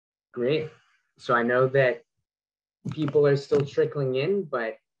Great. So I know that people are still trickling in,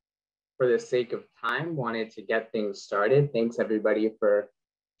 but for the sake of time, wanted to get things started. Thanks everybody for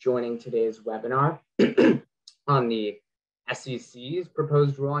joining today's webinar on the SEC's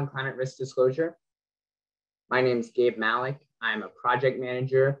proposed rule on climate risk disclosure. My name is Gabe Malek. I'm a project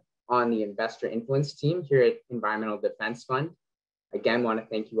manager on the investor influence team here at Environmental Defense Fund. Again, want to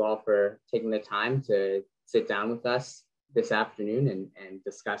thank you all for taking the time to sit down with us this afternoon and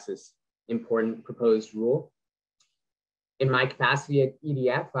discuss this important proposed rule. In my capacity at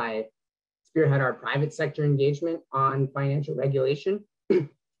EDF, I spearhead our private sector engagement on financial regulation,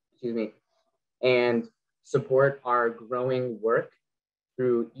 excuse me, and support our growing work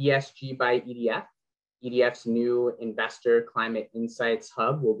through ESG by EDF. EDF's new Investor Climate Insights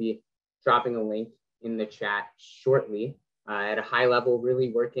Hub. Will be dropping a link in the chat shortly. At a high level,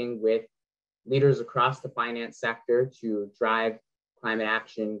 really working with leaders across the finance sector to drive climate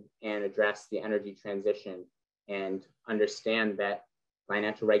action and address the energy transition, and understand that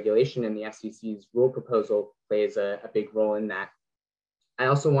financial regulation in the SEC's rule proposal plays a big role in that. I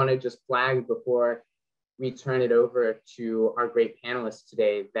also want to just flag before we turn it over to our great panelists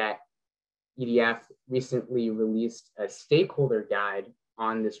today that EDF recently released a stakeholder guide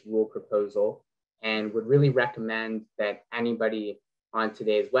on this rule proposal, and would really recommend that anybody on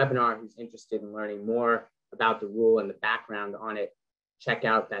today's webinar who's interested in learning more about the rule and the background on it, check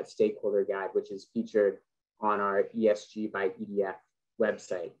out that stakeholder guide, which is featured on our ESG by EDF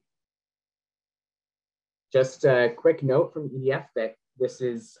website. Just a quick note from EDF that this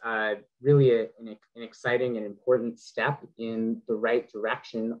is really an exciting and important step in the right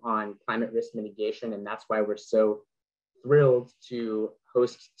direction on climate risk mitigation, and that's why we're so thrilled to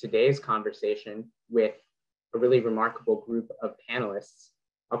host today's conversation with a really remarkable group of panelists.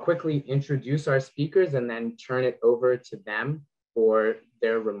 I'll quickly introduce our speakers and then turn it over to them for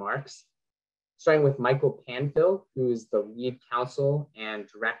their remarks. Starting with Michael Panfil, who's the lead counsel and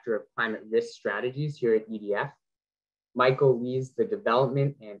director of climate risk strategies here at EDF. Michael leads the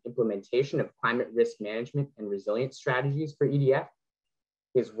development and implementation of climate risk management and resilience strategies for EDF.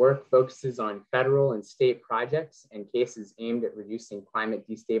 His work focuses on federal and state projects and cases aimed at reducing climate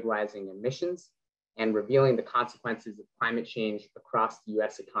destabilizing emissions and revealing the consequences of climate change across the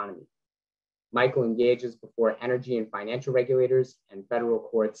US economy. Michael engages before energy and financial regulators and federal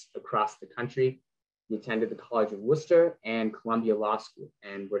courts across the country. He attended the College of Worcester and Columbia Law School,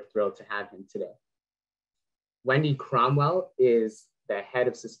 and we're thrilled to have him today. Wendy Cromwell is the head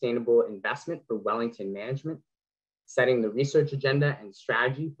of sustainable investment for Wellington Management, setting the research agenda and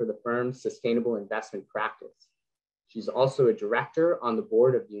strategy for the firm's sustainable investment practice. She's also a director on the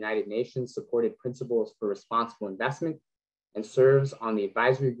board of the United Nations Supported Principles for Responsible Investment and serves on the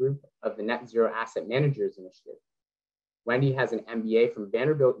advisory group of the Net Zero Asset Managers Initiative. Wendy has an MBA from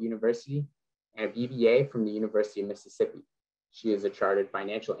Vanderbilt University and a BBA from the University of Mississippi. She is a chartered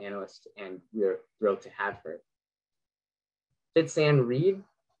financial analyst, and we're thrilled to have her. Fitzann Reid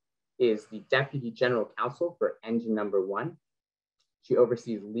is the Deputy General Counsel for Engine No. 1. She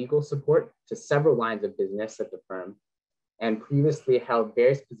oversees legal support to several lines of business at the firm and previously held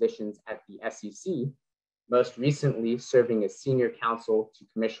various positions at the SEC, most recently serving as senior counsel to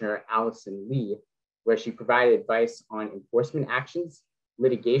Commissioner Allison Lee, where she provided advice on enforcement actions,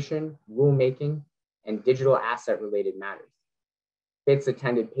 litigation, rulemaking, and digital asset-related matters. Fitz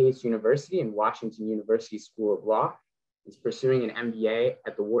attended Pace University and Washington University School of Law, is pursuing an MBA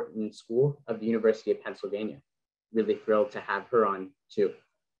at the Wharton School of the University of Pennsylvania. Really thrilled to have her on too.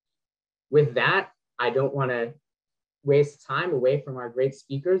 With that, I don't want to waste time away from our great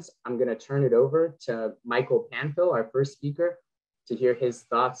speakers. I'm going to turn it over to Michael Panfil, our first speaker, to hear his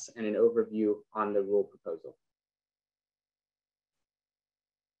thoughts and an overview on the rule proposal.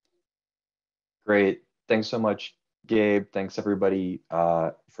 Great. Thanks so much, Gabe. Thanks everybody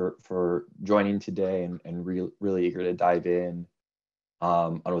for joining today, and really eager to dive in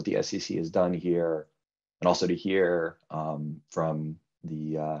on what the SEC has done here, and also to hear from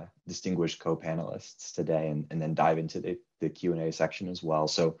the distinguished co-panelists today, and then dive into the Q&A section as well.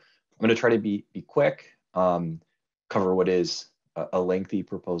 So I'm going to try to be quick, cover what is a lengthy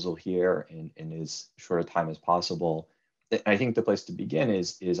proposal here in as short a time as possible. And I think the place to begin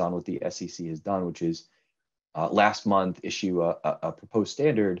is on what the SEC has done, which is last month issue a proposed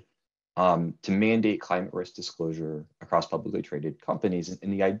standard to mandate climate risk disclosure across publicly traded companies.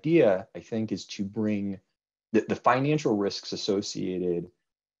 And the idea, I think, is to bring the financial risks associated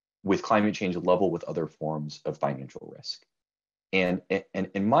with climate change level with other forms of financial risk. And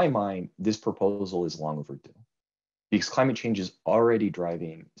in my mind, this proposal is long overdue, because climate change is already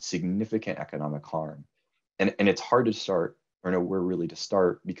driving significant economic harm. And it's hard to start or know where really to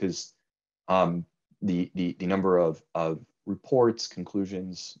start, because the number of reports,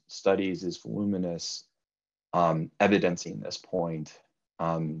 conclusions, studies is voluminous, evidencing this point.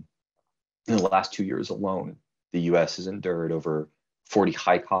 In the last 2 years alone, the US has endured over 40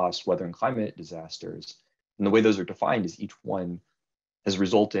 high-cost weather and climate disasters. And the way those are defined is each one has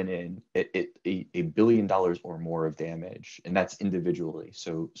resulted in $1 billion or more of damage, and that's individually.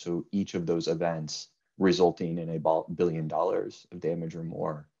 So each of those events resulting in $1 billion of damage or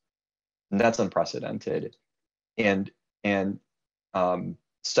more, and that's unprecedented. And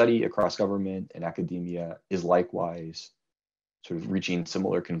study across government and academia is likewise sort of reaching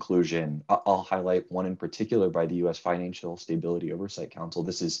similar conclusion. I'll highlight one in particular by the U.S. Financial Stability Oversight Council.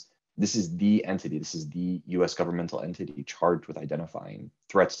 This is the entity, this is the US governmental entity charged with identifying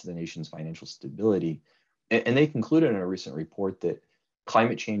threats to the nation's financial stability. And they concluded in a recent report that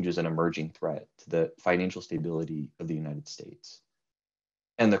climate change is an emerging threat to the financial stability of the United States.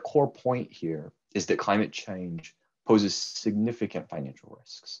 And the core point here is that climate change poses significant financial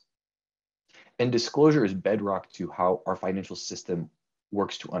risks. And disclosure is bedrock to how our financial system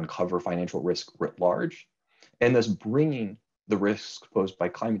works to uncover financial risk writ large, and thus bringing the risks posed by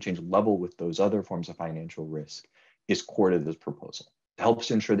climate change level with those other forms of financial risk is core to this proposal. It helps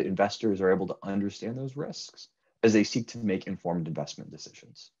to ensure that investors are able to understand those risks as they seek to make informed investment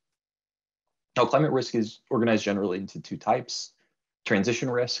decisions. Now, climate risk is organized generally into two types: transition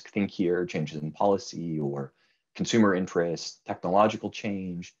risk, think here changes in policy or consumer interest, technological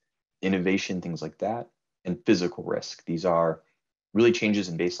change, innovation, things like that, and physical risk. These are really changes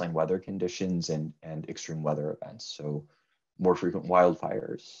in baseline weather conditions and extreme weather events. So more frequent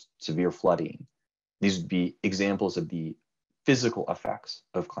wildfires, severe flooding. These would be examples of the physical effects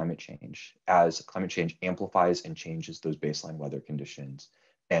of climate change as climate change amplifies and changes those baseline weather conditions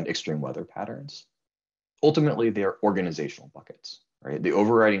and extreme weather patterns. Ultimately, they're organizational buckets, right? The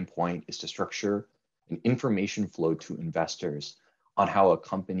overriding point is to structure an information flow to investors on how a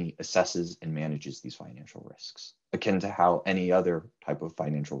company assesses and manages these financial risks, akin to how any other type of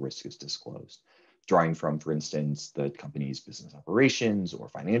financial risk is disclosed, drawing from, for instance, the company's business operations or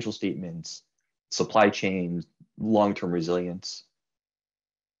financial statements, supply chains, long-term resilience.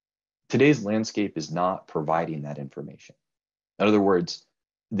 Today's landscape is not providing that information. In other words,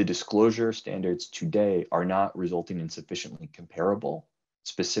 the disclosure standards today are not resulting in sufficiently comparable,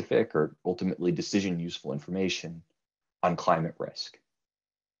 specific, or ultimately decision-useful information on climate risk.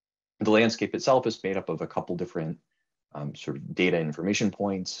 The landscape itself is made up of a couple different sort of data information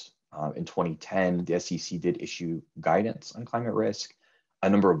points. In 2010, the SEC did issue guidance on climate risk. A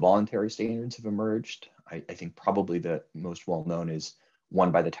number of voluntary standards have emerged. I think probably the most well-known is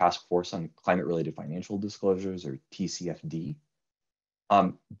one by the Task Force on Climate-Related Financial Disclosures, or TCFD.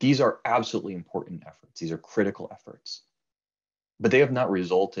 These are absolutely important efforts. These are critical efforts, but they have not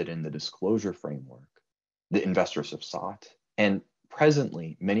resulted in the disclosure framework that investors have sought. And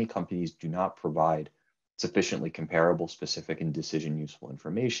presently, many companies do not provide sufficiently comparable, specific, and decision-useful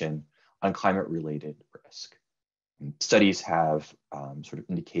information on climate-related risk. Studies have sort of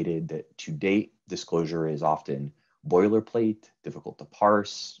indicated that to date, disclosure is often boilerplate, difficult to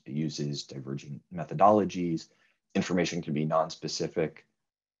parse, it uses diverging methodologies, information can be non-specific.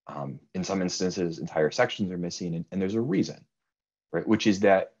 In some instances, entire sections are missing, and there's a reason, right? Which is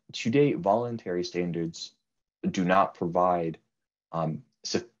that to date, voluntary standards do not provide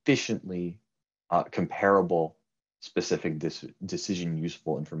sufficiently comparable, specific decision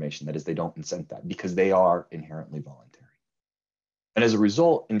useful information. That is, they don't incent that because they are inherently voluntary. And as a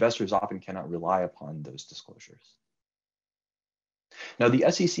result, investors often cannot rely upon those disclosures. Now, the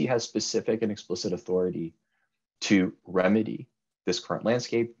SEC has specific and explicit authority to remedy this current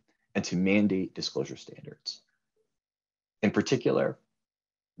landscape and to mandate disclosure standards. In particular,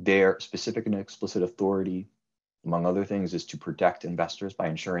 their specific and explicit authority, among other things, is to protect investors by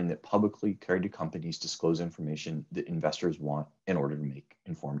ensuring that publicly traded companies disclose information that investors want in order to make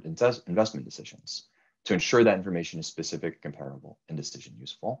informed investment decisions, to ensure that information is specific, comparable, and decision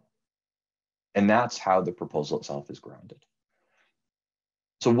useful. And that's how the proposal itself is grounded.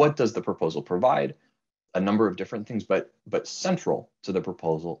 So what does the proposal provide? A number of different things, but central to the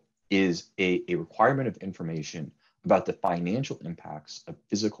proposal is a requirement of information about the financial impacts of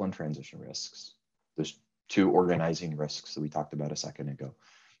physical and transition risks. There's two organizing risks that we talked about a second ago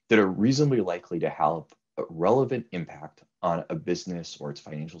that are reasonably likely to have a relevant impact on a business or its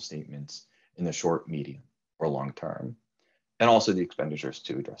financial statements in the short, medium, or long term, and also the expenditures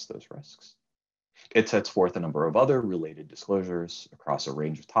to address those risks. It sets forth a number of other related disclosures across a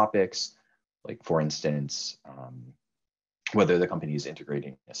range of topics, like, for instance, whether the company is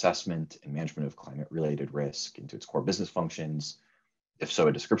integrating assessment and management of climate-related risk into its core business functions. If so,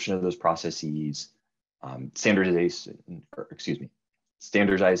 a description of those processes,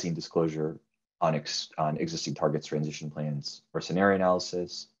 standardizing disclosure on existing targets, transition plans, or scenario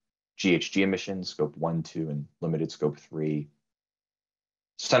analysis, GHG emissions, scope 1, 2, and limited scope 3.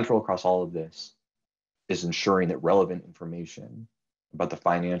 Central across all of this is ensuring that relevant information about the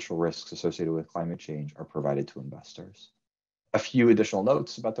financial risks associated with climate change are provided to investors. A few additional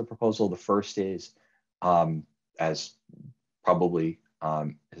notes about the proposal. The first is, as probably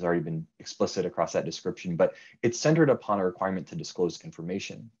has already been explicit across that description, but it's centered upon a requirement to disclose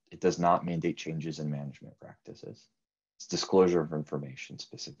information. It does not mandate changes in management practices. It's disclosure of information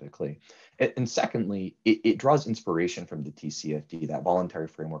specifically. And secondly, it draws inspiration from the TCFD, that voluntary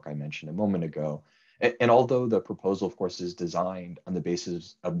framework I mentioned a moment ago. And although the proposal, of course, is designed on the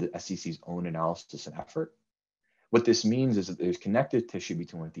basis of the SEC's own analysis and effort, what this means is that there's connective tissue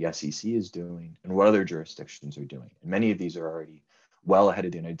between what the SEC is doing and what other jurisdictions are doing. And many of these are already well ahead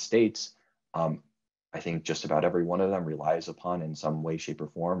of the United States. I think just about every one of them relies upon in some way, shape, or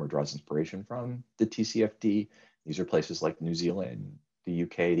form, or draws inspiration from the TCFD. These are places like New Zealand, the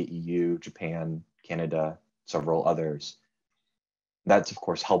UK, the EU, Japan, Canada, several others. That's, of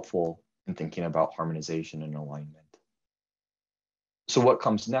course, helpful in thinking about harmonization and alignment. So what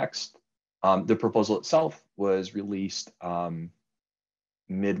comes next? The proposal itself was released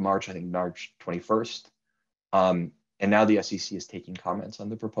mid-March, I think March 21st. And now the SEC is taking comments on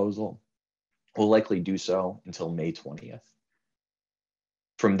the proposal. We'll likely do so until May 20th.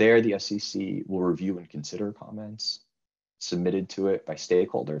 From there, the SEC will review and consider comments submitted to it by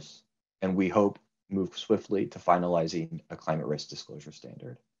stakeholders, and we hope move swiftly to finalizing a climate risk disclosure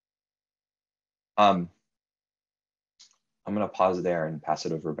standard. I'm going to pause there and pass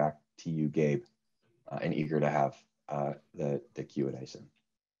it over back to you, Gabe, and eager to have the Q&A soon.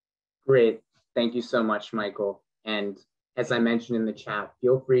 Great. Thank you so much, Michael. And as I mentioned in the chat,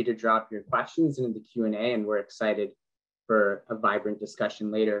 feel free to drop your questions into the Q&A, and we're excited for a vibrant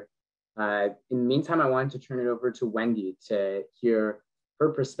discussion later. In the meantime, I wanted to turn it over to Wendy to hear her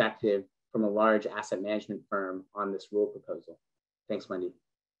perspective from a large asset management firm on this rule proposal. Thanks, Wendy.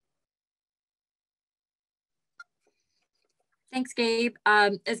 Thanks, Gabe.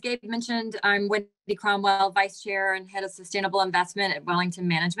 As Gabe mentioned, I'm Wendy Cromwell, Vice Chair and Head of Sustainable Investment at Wellington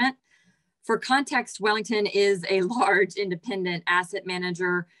Management. For context, Wellington is a large independent asset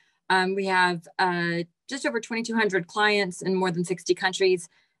manager. We have just over 2,200 clients in more than 60 countries,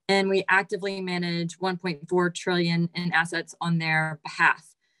 and we actively manage 1.4 trillion in assets on their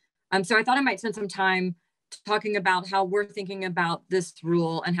behalf. So I thought I might spend some time talking about how we're thinking about this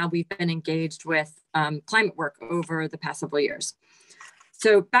rule and how we've been engaged with climate work over the past several years.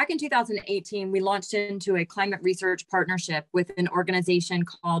 So back in 2018, we launched into a climate research partnership with an organization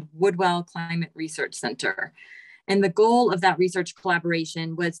called Woodwell Climate Research Center. And the goal of that research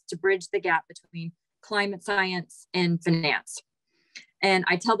collaboration was to bridge the gap between climate science and finance. And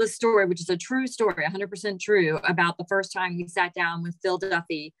I tell this story, which is a true story, 100% true, about the first time we sat down with Phil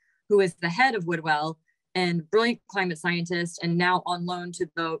Duffy, who is the head of Woodwell and brilliant climate scientist and now on loan to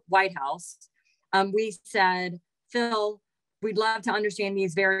the White House. We said, Phil, we'd love to understand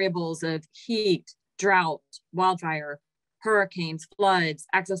these variables of heat, drought, wildfire, hurricanes, floods,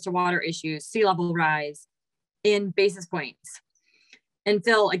 access to water issues, sea level rise in basis points. And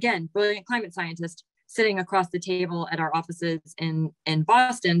Phil, again, brilliant climate scientist, sitting across the table at our offices in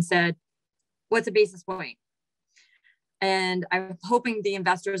Boston, said, what's a basis point? And I'm hoping the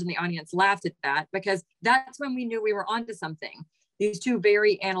investors in the audience laughed at that, because that's when we knew we were onto something. These two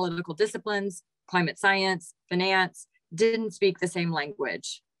very analytical disciplines, climate science, finance, didn't speak the same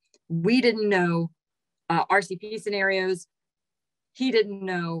language. We didn't know RCP scenarios. He didn't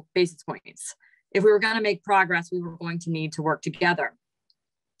know basis points. If we were going to make progress, we were going to need to work together.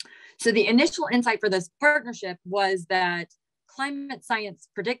 So the initial insight for this partnership was that climate science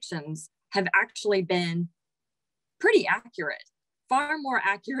predictions have actually been pretty accurate, far more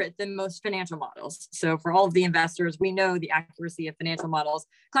accurate than most financial models. So for all of the investors, we know the accuracy of financial models.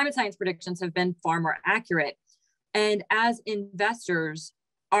 Climate science predictions have been far more accurate. And as investors,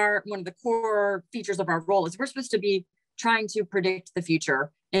 one of the core features of our role is we're supposed to be trying to predict the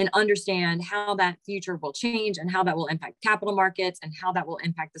future and understand how that future will change and how that will impact capital markets and how that will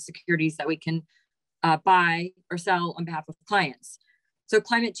impact the securities that we can buy or sell on behalf of clients. So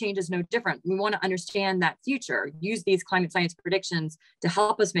climate change is no different. We want to understand that future, use these climate science predictions to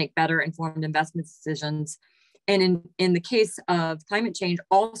help us make better informed investment decisions. And in the case of climate change,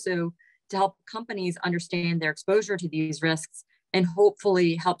 also to help companies understand their exposure to these risks and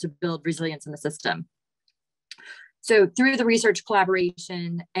hopefully help to build resilience in the system. So through the research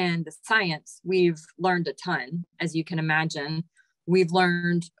collaboration and the science, we've learned a ton, as you can imagine. We've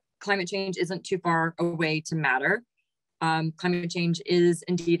learned climate change isn't too far away to matter. Climate change is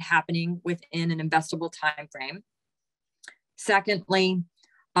indeed happening within an investable time frame. Secondly,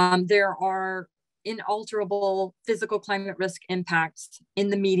 there are inalterable physical climate risk impacts in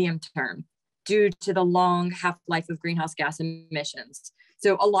the medium term due to the long half-life of greenhouse gas emissions.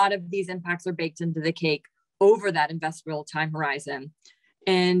 So a lot of these impacts are baked into the cake over that investable time horizon.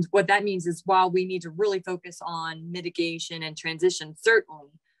 And what that means is while we need to really focus on mitigation and transition, certainly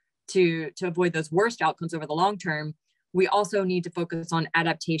to avoid those worst outcomes over the long term, we also need to focus on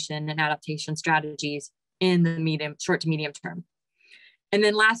adaptation and adaptation strategies in the short to medium term. And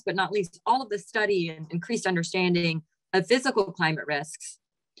then last but not least, all of the study and increased understanding of physical climate risks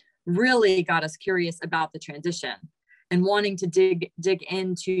really got us curious about the transition and wanting to dig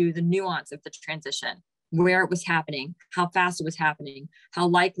into the nuance of the transition, where it was happening, how fast it was happening, how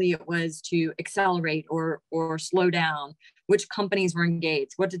likely it was to accelerate or slow down, which companies were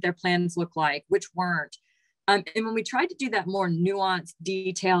engaged, what did their plans look like, which weren't. And when we tried to do that more nuanced,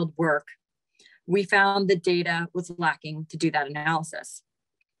 detailed work, we found the data was lacking to do that analysis.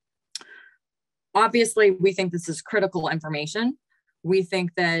 Obviously, we think this is critical information. We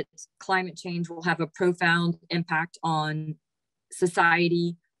think that climate change will have a profound impact on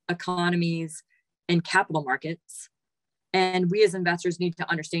society, economies, and capital markets. And we as investors need to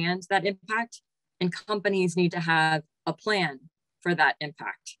understand that impact, and companies need to have a plan for that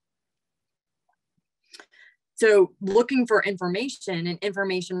impact. So looking for information and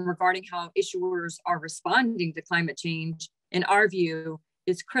information regarding how issuers are responding to climate change, in our view,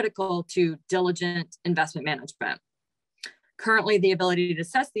 is critical to diligent investment management. Currently, the ability to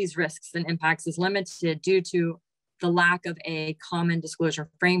assess these risks and impacts is limited due to the lack of a common disclosure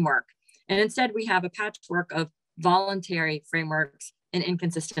framework. And instead, we have a patchwork of voluntary frameworks and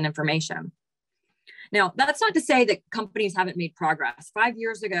inconsistent information. Now, that's not to say that companies haven't made progress. 5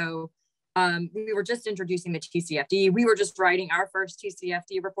 years ago, we were just introducing the TCFD. We were just writing our first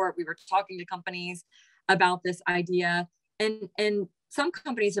TCFD report. We were talking to companies about this idea. And some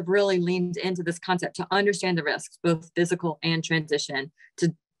companies have really leaned into this concept to understand the risks, both physical and transition,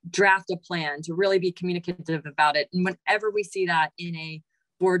 to draft a plan, to really be communicative about it. And whenever we see that in a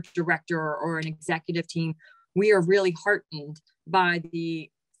board director or an executive team, we are really heartened by the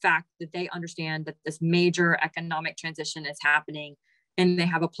fact that they understand that this major economic transition is happening and they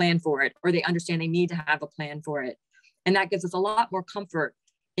have a plan for it, or they understand they need to have a plan for it. And that gives us a lot more comfort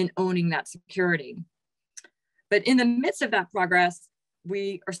in owning that security. But in the midst of that progress,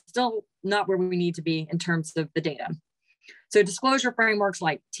 we are still not where we need to be in terms of the data. So disclosure frameworks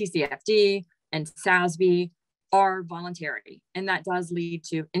like TCFD and SASB are voluntary, and that does lead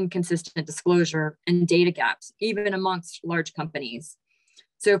to inconsistent disclosure and data gaps, even amongst large companies.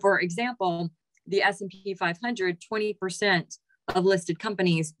 So for example, the S&P 500, 20% of listed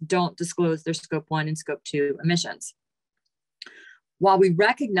companies don't disclose their Scope 1 and Scope 2 emissions. While we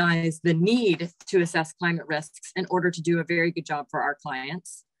recognize the need to assess climate risks in order to do a very good job for our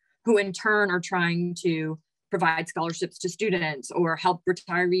clients, who in turn are trying to provide scholarships to students or help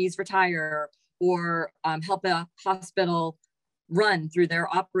retirees retire or help a hospital run through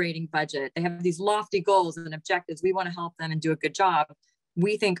their operating budget. They have these lofty goals and objectives. We want to help them and do a good job.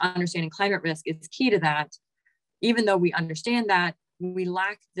 We think understanding climate risk is key to that. Even though we understand that, we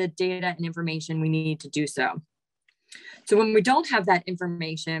lack the data and information we need to do so. So when we don't have that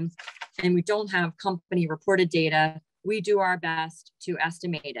information and we don't have company reported data, we do our best to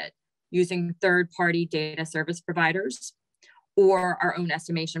estimate it using third-party data service providers or our own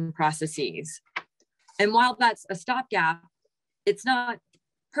estimation processes. And while that's a stopgap, it's not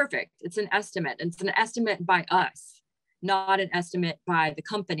perfect. It's an estimate. It's an estimate by us, not an estimate by the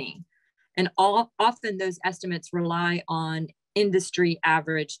company. And often those estimates rely on industry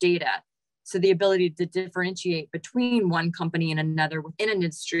average data. So the ability to differentiate between one company and another within an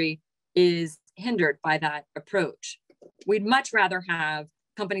industry is hindered by that approach. We'd much rather have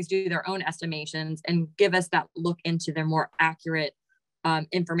companies do their own estimations and give us that look into their more accurate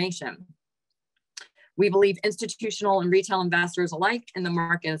information. We believe institutional and retail investors alike in the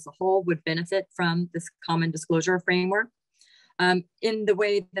market as a whole would benefit from this common disclosure framework in the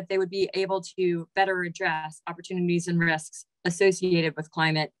way that they would be able to better address opportunities and risks associated with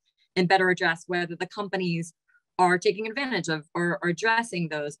climate and better address whether the companies are taking advantage of or addressing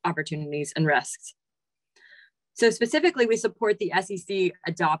those opportunities and risks. So specifically, we support the SEC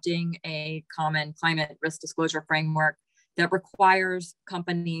adopting a common climate risk disclosure framework that requires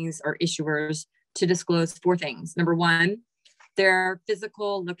companies or issuers to disclose 4 things. Number 1, their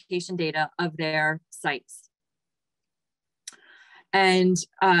physical location data of their sites. And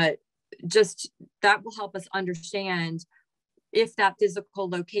just that will help us understand if that physical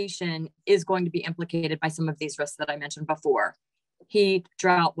location is going to be implicated by some of these risks that I mentioned before: heat,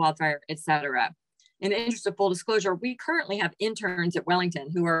 drought, wildfire, etc. In the interest of full disclosure, we currently have interns at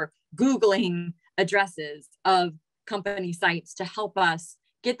Wellington who are Googling addresses of company sites to help us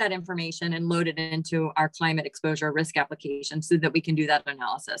get that information and load it into our climate exposure risk application so that we can do that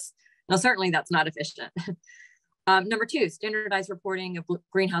analysis. Now, certainly that's not efficient. Number 2, standardized reporting of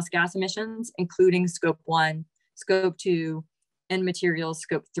greenhouse gas emissions, including scope 1, scope 2, and materials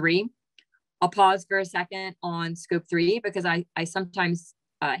scope 3. I'll pause for a second on scope 3 because I sometimes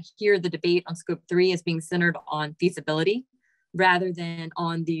hear the debate on scope 3 as being centered on feasibility rather than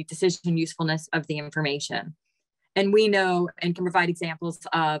on the decision usefulness of the information. And we know and can provide examples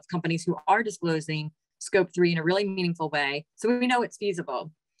of companies who are disclosing scope 3 in a really meaningful way, so we know it's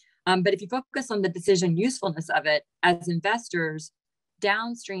feasible. But if you focus on the decision usefulness of it as investors,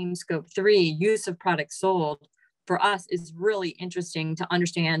 downstream scope 3, use of products sold, for us is really interesting to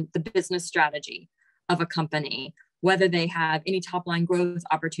understand the business strategy of a company, whether they have any top line growth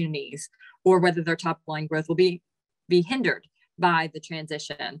opportunities or whether their top line growth will be hindered by the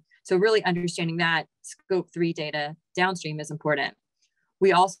transition. So really understanding that scope 3 data downstream is important.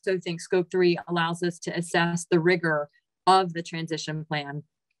 We also think scope 3 allows us to assess the rigor of the transition plan.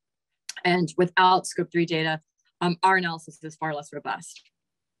 And without scope 3 data, our analysis is far less robust.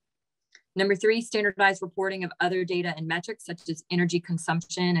 Number 3, standardized reporting of other data and metrics such as energy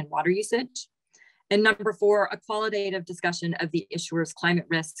consumption and water usage. And number 4, a qualitative discussion of the issuer's climate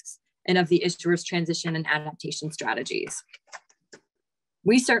risks and of the issuer's transition and adaptation strategies.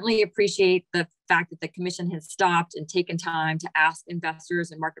 We certainly appreciate the fact that the Commission has stopped and taken time to ask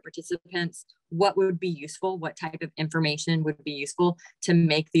investors and market participants what would be useful, what type of information would be useful to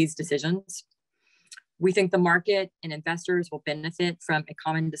make these decisions. We think the market and investors will benefit from a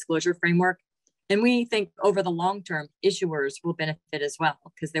common disclosure framework. And we think over the long term, issuers will benefit as well,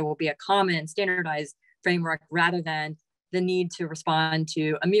 because there will be a common standardized framework rather than the need to respond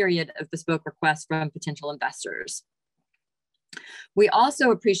to a myriad of bespoke requests from potential investors. We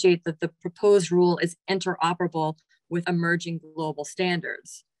also appreciate that the proposed rule is interoperable with emerging global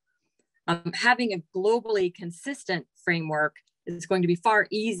standards. Having a globally consistent framework is going to be far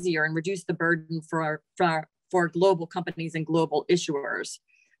easier and reduce the burden for global companies and global issuers,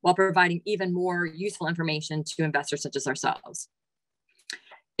 while providing even more useful information to investors such as ourselves.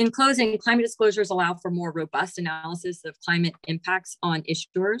 In closing, climate disclosures allow for more robust analysis of climate impacts on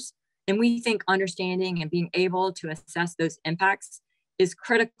issuers. And we think understanding and being able to assess those impacts is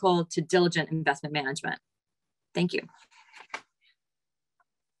critical to diligent investment management. Thank you.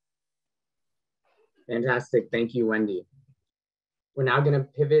 Fantastic. Thank you, Wendy. We're now going to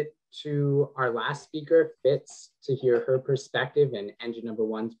pivot to our last speaker, Fitz, to hear her perspective and engine number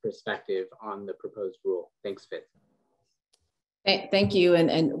 1's perspective on the proposed rule. Thanks, Fitz. Thank you.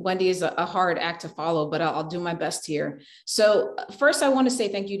 And Wendy is a hard act to follow, but I'll do my best here. So first, I want to say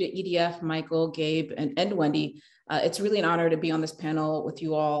thank you to EDF, Michael, Gabe, and Wendy. It's really an honor to be on this panel with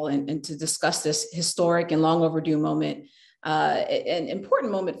you all and to discuss this historic and long overdue moment, an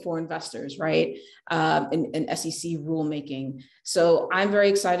important moment for investors, right? In SEC rulemaking. So I'm very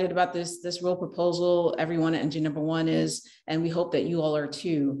excited about this rule proposal. Everyone at Engine Number 1 is, and we hope that you all are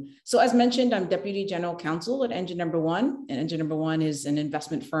too. So as mentioned, I'm Deputy General Counsel at Engine Number 1, and Engine Number 1 is an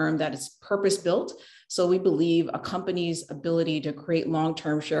investment firm that is purpose-built. So we believe a company's ability to create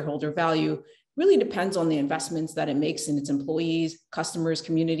long-term shareholder value really depends on the investments that it makes in its employees, customers,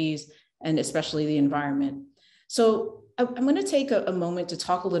 communities, and especially the environment. So I'm going to take a moment to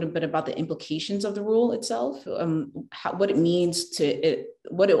talk a little bit about the implications of the rule itself, what it means to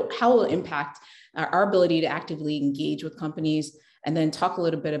how it will impact our ability to actively engage with companies, and then talk a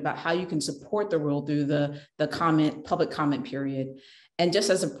little bit about how you can support the rule through the public comment period. And just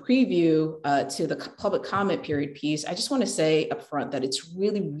as a preview to the public comment period piece, I just want to say upfront that it's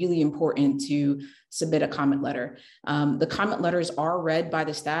really, really important to submit a comment letter. The comment letters are read by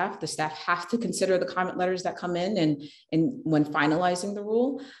the staff. The staff have to consider the comment letters that come in and when finalizing the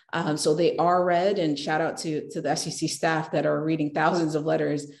rule. So they are read, and shout out to the SEC staff that are reading thousands of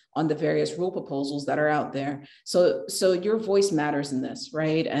letters on the various rule proposals that are out there. So your voice matters in this,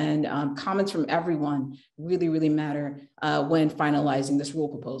 right? And comments from everyone really, really matter when finalizing this rule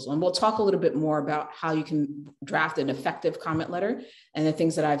proposal. And we'll talk a little bit more about how you can draft an effective comment letter and the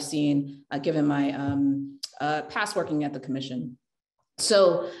things that I've seen given my past working at the Commission.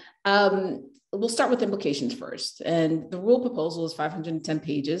 So we'll start with implications first. And the rule proposal is 510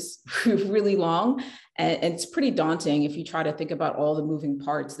 pages, really long. And it's pretty daunting if you try to think about all the moving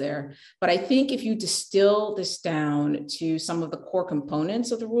parts there. But I think if you distill this down to some of the core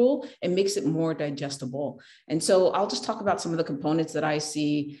components of the rule, it makes it more digestible. And so I'll just talk about some of the components that I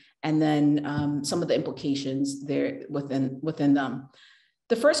see, and then some of the implications there within them.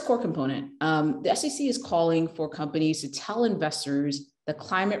 The first core component, the SEC is calling for companies to tell investors the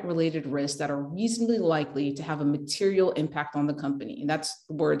climate-related risks that are reasonably likely to have a material impact on the company. And that's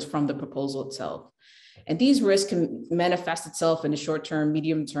the words from the proposal itself. And these risks can manifest itself in the short term,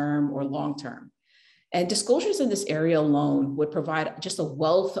 medium term, or long term. And disclosures in this area alone would provide just a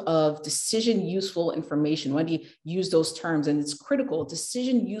wealth of decision useful information. Wendy used those terms, and it's critical,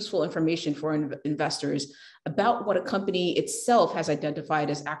 decision useful information for investors about what a company itself has identified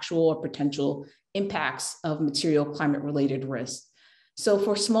as actual or potential impacts of material climate-related risks. So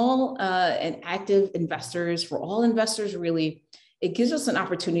for small and active investors, for all investors really, it gives us an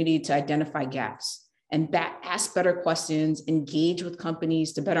opportunity to identify gaps and ask better questions, engage with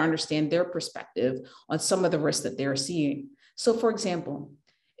companies to better understand their perspective on some of the risks that they're seeing. So for example,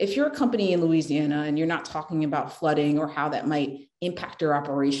 if you're a company in Louisiana and you're not talking about flooding or how that might impact your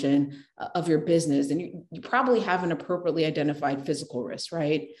operation of your business, then you probably haven't appropriately identified physical risks,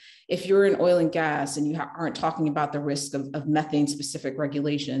 right? If you're in oil and gas and you aren't talking about the risk of methane-specific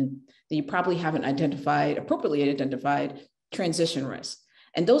regulation, then you probably haven't appropriately identified transition risk.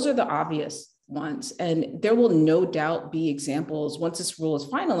 And those are the obvious ones. And there will no doubt be examples once this rule is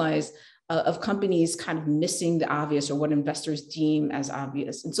finalized of companies kind of missing the obvious or what investors deem as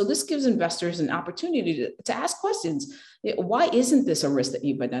obvious. And so this gives investors an opportunity to ask questions. Why isn't this a risk that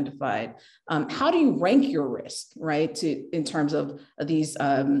you've identified? How do you rank your risk, right, in terms of these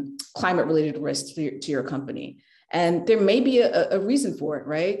climate-related risks to your company? And there may be a reason for it,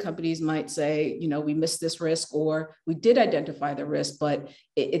 right? Companies might say, we missed this risk, or we did identify the risk, but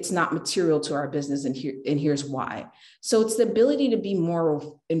it's not material to our business, and here's why. So it's the ability to be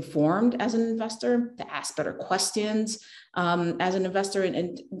more informed as an investor, to ask better questions as an investor,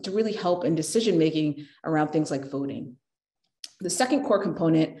 and to really help in decision-making around things like voting. The second core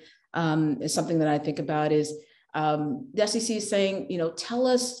component is something that I think about is the SEC is saying, tell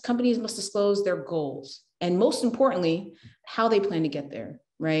us, companies must disclose their goals. And most importantly, how they plan to get there,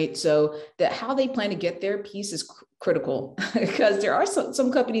 right? So that how they plan to get there piece is critical because there are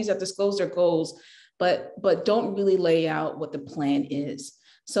some companies that disclose their goals, but don't really lay out what the plan is.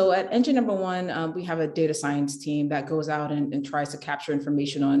 So at Engine Number One, we have a data science team that goes out and tries to capture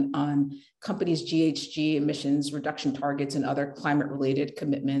information on companies' GHG emissions reduction targets and other climate-related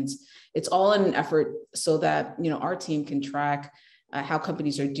commitments. It's all in an effort so that our team can track how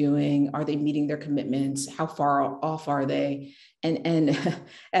companies are doing. Are they meeting their commitments? How far off are they? And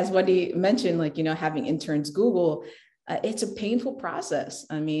as Wendy mentioned, having interns Google, it's a painful process.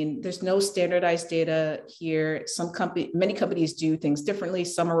 I mean, there's no standardized data here. Many companies do things differently.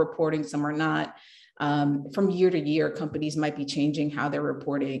 Some are reporting, some are not. From year to year, companies might be changing how they're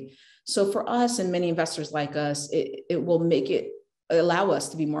reporting. So for us and many investors like us, it will allow us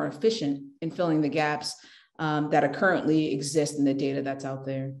to be more efficient in filling the gaps that are currently exist in the data that's out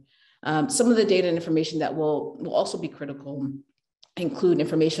there. Some of the data and information that will also be critical include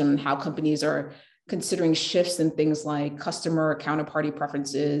information on how companies are considering shifts in things like customer counterparty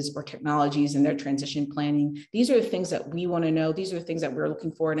preferences or technologies in their transition planning. These are the things that we want to know. These are the things that we're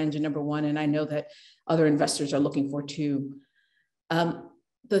looking for in Engine Number One, and I know that other investors are looking for too.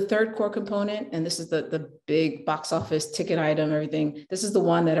 The third core component, and this is the big box office ticket item, everything, this is the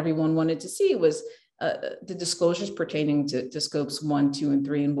one that everyone wanted to see, was the disclosures pertaining to scopes 1, 2, and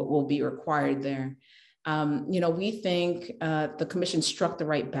 3 and what will be required there. We think the commission struck the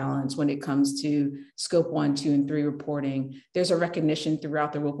right balance when it comes to scope 1, 2, and 3 reporting. There's a recognition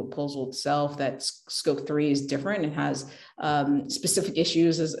throughout the rule proposal itself that scope 3 is different and has specific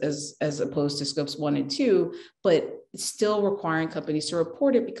issues as opposed to scopes 1 and 2, but it's still requiring companies to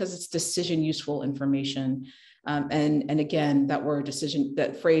report it because it's decision useful information. And again, that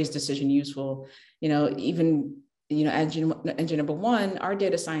phrase decision useful, Engine Number One, our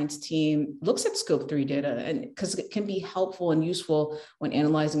data science team looks at scope 3 data, and because it can be helpful and useful when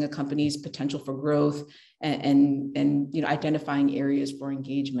analyzing a company's potential for growth and identifying areas for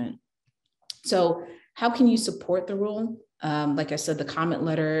engagement. So how can you support the rule? Like I said, the comment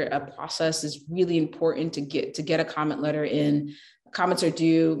letter process is really important to get a comment letter in. Comments are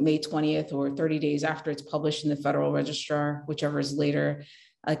due May 20th or 30 days after it's published in the Federal Registrar, whichever is later.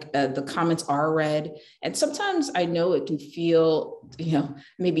 The comments are read. And sometimes I know it can feel,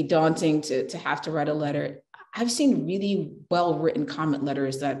 maybe daunting to have to write a letter. I've seen really well-written comment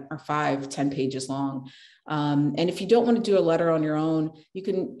letters that are 5-10 pages long. And if you don't want to do a letter on your own, you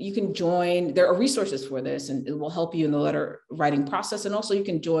can join. There are resources for this, and it will help you in the letter writing process. And also you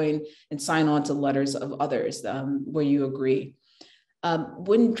can join and sign on to letters of others where you agree.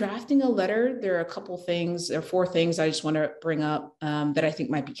 When drafting a letter, there are there are 4 things I just want to bring up that I think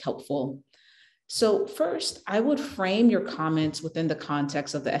might be helpful. So first, I would frame your comments within the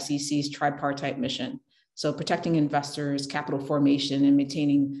context of the SEC's tripartite mission. So protecting investors, capital formation, and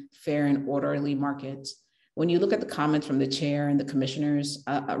maintaining fair and orderly markets. When you look at the comments from the chair and the commissioners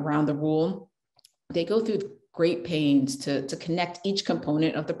around the rule, they go through great pains to connect each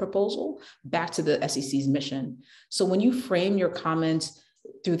component of the proposal back to the SEC's mission. So when you frame your comments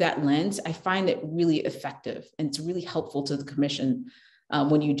through that lens, I find it really effective, and it's really helpful to the commission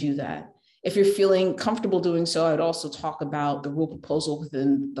when you do that. If you're feeling comfortable doing so, I'd also talk about the rule proposal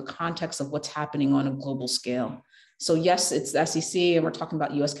within the context of what's happening on a global scale. So yes, it's the SEC and we're talking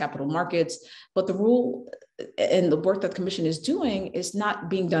about US capital markets, but the rule and the work that the commission is doing is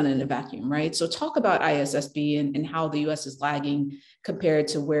not being done in a vacuum, right? So talk about ISSB and how the US is lagging compared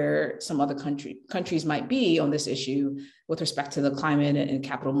to where some other countries might be on this issue with respect to the climate and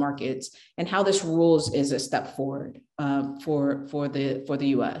capital markets, and how this rule is a step forward for the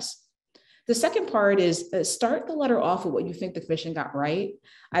US. The second part is start the letter off with what you think the commission got right.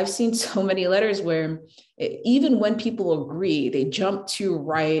 I've seen so many letters where even when people agree, they jump to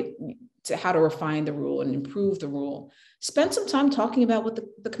how to refine the rule and improve the rule. Spend some time talking about what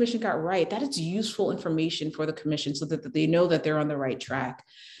the commission got right. That is useful information for the commission so that they know that they're on the right track.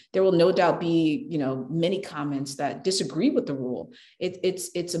 There will no doubt be, many comments that disagree with the rule.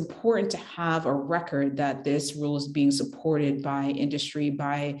 It's important to have a record that this rule is being supported by industry,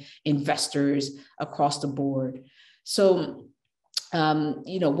 by investors across the board. So,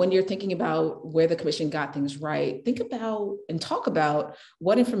 when you're thinking about where the commission got things right, think about and talk about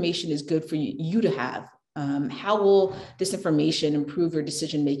what information is good for you to have. How will this information improve your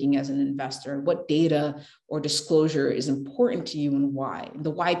decision-making as an investor? What data or disclosure is important to you and why?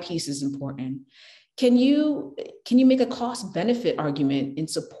 The why piece is important. Can you make a cost-benefit argument in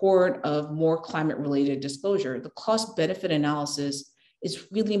support of more climate-related disclosure? The cost-benefit analysis is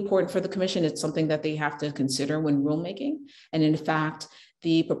really important for the commission. It's something that they have to consider when rulemaking. And in fact,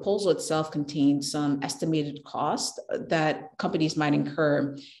 the proposal itself contains some estimated cost that companies might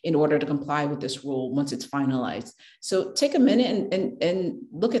incur in order to comply with this rule once it's finalized. So take a minute and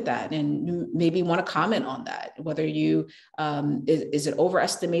look at that and maybe want to comment on that, whether is it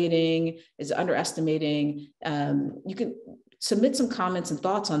overestimating, is it underestimating? You can submit some comments and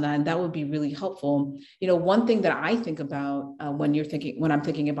thoughts on that, and that would be really helpful. One thing that I think about when I'm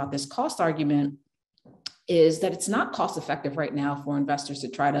thinking about this cost argument is that it's not cost effective right now for investors to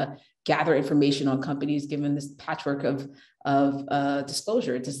try to gather information on companies given this patchwork of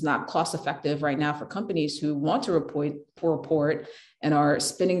disclosure. It's not cost effective right now for companies who want to report and are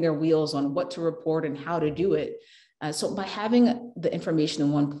spinning their wheels on what to report and how to do it. So by having the information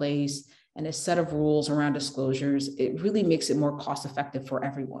in one place and a set of rules around disclosures, it really makes it more cost effective for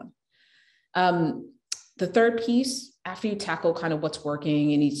everyone. The third piece, after you tackle kind of what's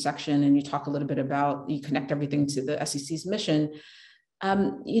working in each section and you talk a little bit about, you connect everything to the SEC's mission,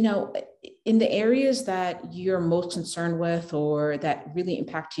 in the areas that you're most concerned with or that really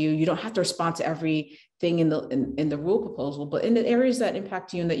impact you, you don't have to respond to everything in the rule proposal, but in the areas that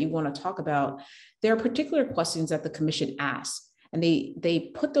impact you and that you want to talk about, there are particular questions that the commission asks. And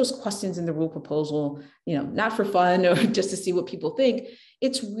they put those questions in the rule proposal, not for fun or just to see what people think.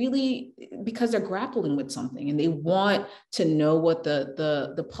 It's really because they're grappling with something and they want to know what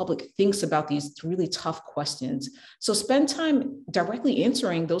the public thinks about these really tough questions. So spend time directly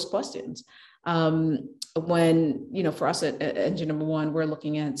answering those questions. When, for us at Engine Number One, we're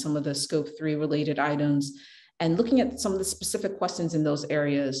looking at some of the Scope 3 related items and looking at some of the specific questions in those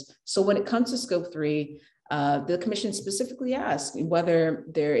areas. So when it comes to Scope 3, the commission specifically asked whether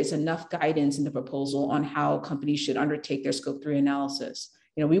there is enough guidance in the proposal on how companies should undertake their Scope 3 analysis.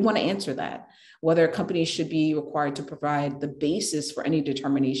 We want to answer that, whether companies should be required to provide the basis for any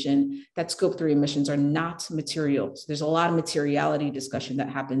determination that Scope 3 emissions are not material. So there's a lot of materiality discussion that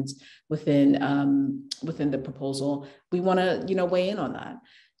happens within the proposal. We want to, weigh in on that.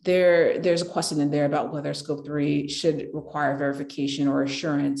 There's a question in there about whether Scope 3 should require verification or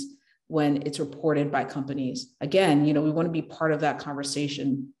assurance when it's reported by companies. Again, we want to be part of that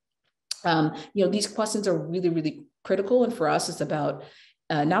conversation. These questions are really, really critical. And for us, it's about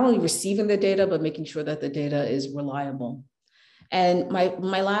not only receiving the data, but making sure that the data is reliable. And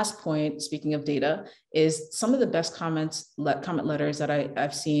my last point, speaking of data, is some of the best comment letters that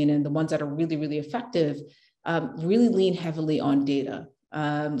I've seen and the ones that are really, really effective really lean heavily on data.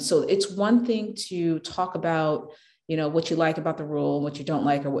 So it's one thing to talk about, what you like about the rule, what you don't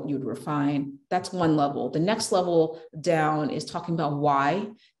like, or what you'd refine. That's one level. The next level down is talking about why.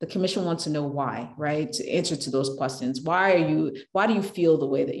 The commission wants to know why, right? To answer to those questions. Why do you feel the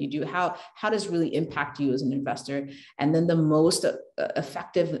way that you do? How does it really impact you as an investor? And then the most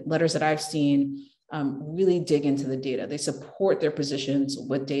effective letters that I've seen really dig into the data. They support their positions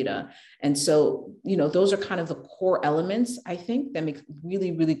with data. And so, those are kind of the core elements, I think, that make for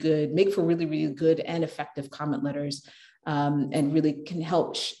really, really good and effective comment letters, and really can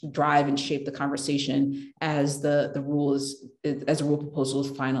help drive and shape the conversation as the rule proposal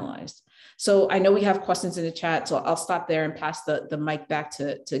is finalized. So I know we have questions in the chat, so I'll stop there and pass the mic back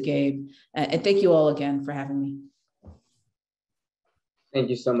to Gabe. And thank you all again for having me. Thank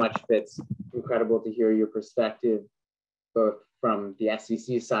you so much, Fitz. Incredible to hear your perspective, both from the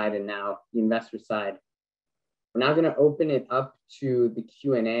SEC side and now the investor side. We're now going to open it up to the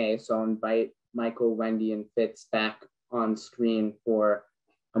Q&A. So I'll invite Michael, Wendy, and Fitz back on screen for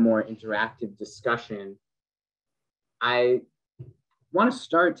a more interactive discussion. I want to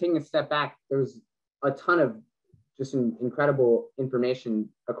start taking a step back. There's a ton of just incredible information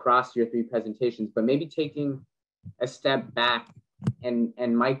across your three presentations, but maybe taking a step back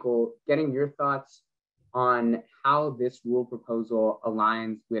and Michael, getting your thoughts on how this rule proposal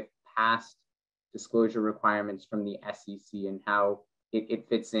aligns with past disclosure requirements from the SEC and how it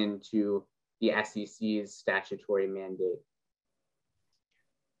fits into the SEC's statutory mandate.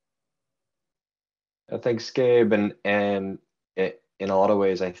 Thanks, Gabe. And in a lot of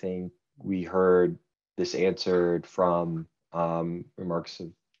ways, I think we heard this answered from remarks of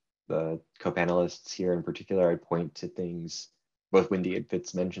the co-panelists here. In particular, I'd point to things both Wendy and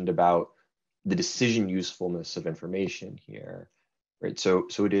Fitz mentioned about the decision usefulness of information here, right? So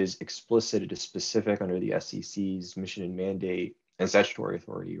it is explicit, it is specific under the SEC's mission and mandate and statutory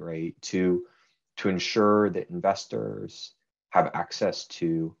authority, right? To ensure that investors have access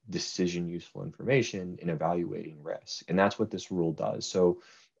to decision useful information in evaluating risk. And that's what this rule does. So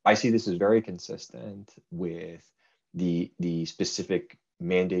I see this as very consistent with the specific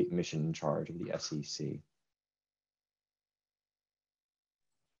mandate, mission, and charge of the SEC.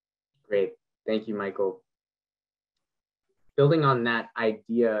 Great. Thank you, Michael. Building on that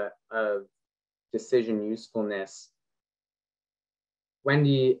idea of decision usefulness,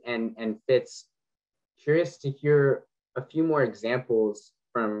 Wendy and Fitz, curious to hear a few more examples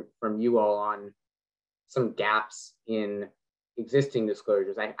from you all on some gaps in existing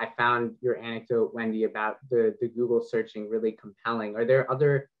disclosures. I found your anecdote, Wendy, about the Google searching really compelling. Are there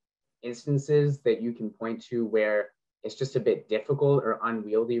other instances that you can point to where it's just a bit difficult or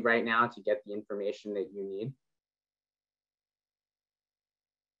unwieldy right now to get the information that you need?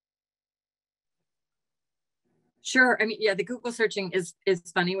 Sure. I mean, yeah, the Google searching is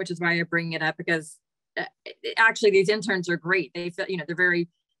funny, which is why I bring it up, because actually these interns are great. They feel, they're very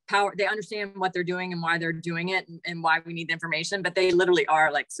they understand what they're doing and why they're doing it and why we need the information, but they literally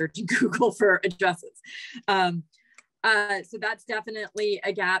are like searching Google for addresses. So that's definitely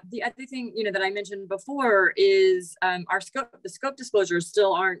a gap. The other thing, that I mentioned before is the scope disclosures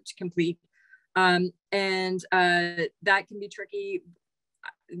still aren't complete. And that can be tricky.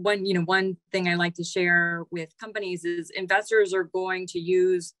 One thing I like to share with companies is investors are going to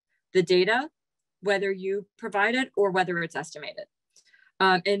use the data, whether you provide it or whether it's estimated.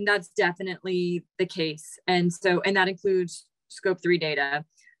 And that's definitely the case. And that includes scope 3 data.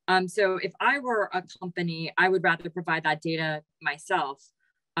 So if I were a company, I would rather provide that data myself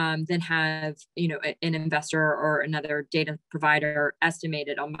than have, an investor or another data provider estimate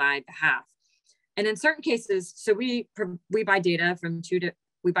it on my behalf. And in certain cases, so we buy data from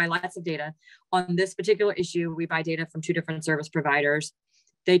we buy lots of data on this particular issue. We buy data from 2 different service providers.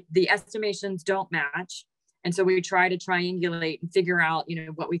 The estimations don't match. And so we try to triangulate and figure out,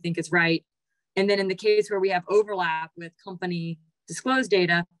 what we think is right. And then in the case where we have overlap with company disclosed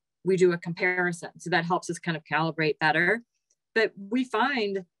data, we do a comparison. So that helps us kind of calibrate better. But we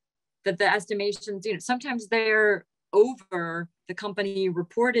find that the estimations, sometimes they're over the company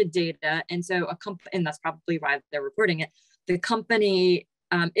reported data. And so and that's probably why they're reporting it. The company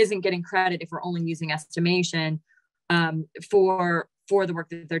isn't getting credit if we're only using estimation for the work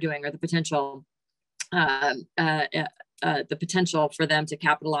that they're doing, or the potential for them to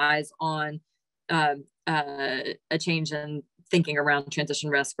capitalize on a change in thinking around transition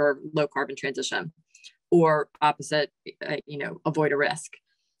risk or low carbon transition, or opposite, avoid a risk.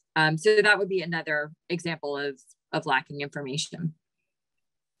 So that would be another example of lacking information.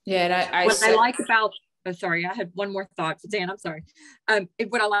 Yeah, and I like about, sorry, I had one more thought, Fitzann, I'm sorry.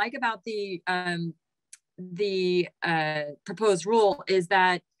 What I like about the the proposed rule is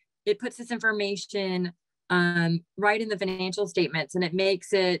that it puts this information right in the financial statements, and it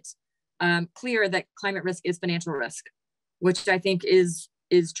makes it clear that climate risk is financial risk, which I think is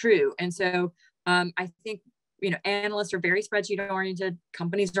true. And so I think, analysts are very spreadsheet oriented.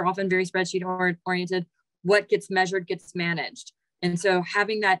 Companies are often very spreadsheet oriented. What gets measured gets managed. And so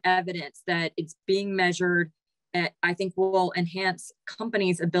having that evidence that it's being measured, I think will enhance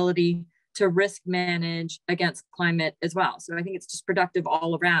companies' ability to risk manage against climate as well. So I think it's just productive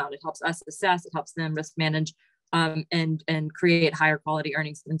all around. It helps us assess, it helps them risk manage, and create higher quality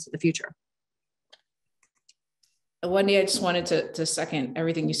earnings into the future. Wendy, I just wanted to second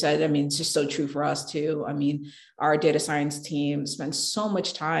everything you said. I mean, it's just so true for us too. I mean, our data science team spends so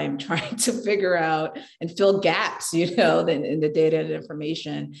much time trying to figure out and fill gaps, in the data and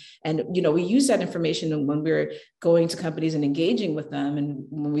information. And, we use that information when we're going to companies and engaging with them, and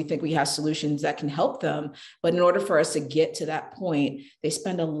when we think we have solutions that can help them. But in order for us to get to that point, they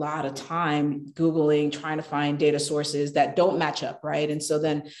spend a lot of time Googling, trying to find data sources that don't match up, right? And so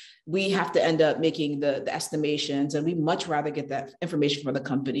then we have to end up making the estimations, and we much rather get that information from the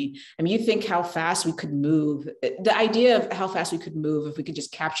company. I mean, you think how fast we could move, the idea of how fast we could move if we could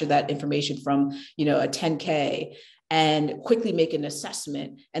just capture that information from, a 10K and quickly make an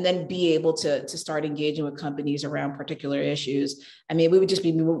assessment and then be able to start engaging with companies around particular issues. I mean, we would just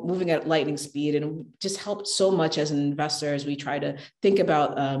be moving at lightning speed, and it just helped so much as an investor as we try to think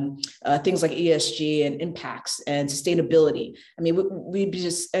about things like ESG and impacts and sustainability. I mean,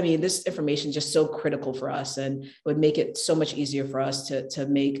 this information is just so critical for us, and would make it so much easier for us to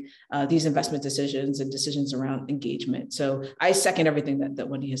make these investment decisions and decisions around engagement. So I second everything that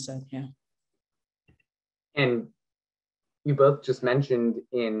Wendy has said. Yeah. And you both just mentioned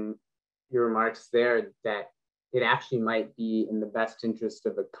in your remarks there that it actually might be in the best interest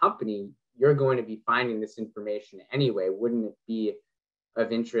of a company. You're going to be finding this information anyway. Wouldn't it be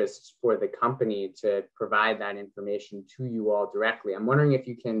of interest for the company to provide that information to you all directly? I'm wondering if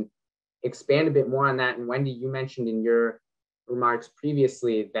you can expand a bit more on that. And Wendy, you mentioned in your remarks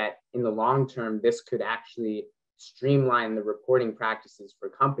previously that in the long term, this could actually streamline the reporting practices for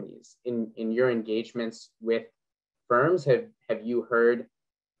companies. In your engagements with firms, have you heard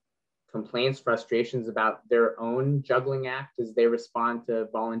complaints, frustrations about their own juggling act as they respond to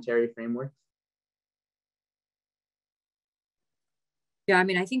voluntary frameworks? Yeah, I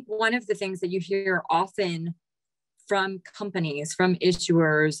mean, I think one of the things that you hear often from companies, from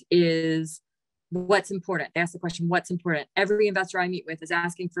issuers, is what's important. They ask the question, what's important? Every investor I meet with is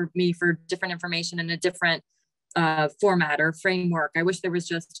asking for me for different information in a different format or framework. I wish there was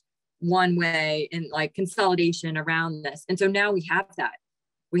just one way and like consolidation around this. And so now we have that.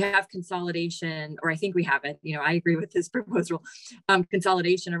 We have consolidation, or I think we have it. I agree with this proposal.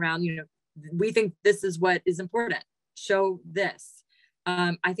 Consolidation around, we think this is what is important. Show this.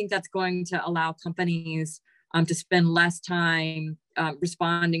 I think that's going to allow companies to spend less time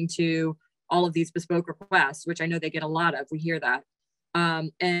responding to all of these bespoke requests, which I know they get a lot of. We hear that.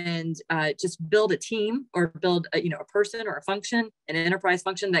 And just build a team, or build a person or a function, an enterprise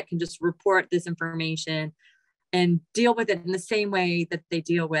function that can just report this information and deal with it in the same way that they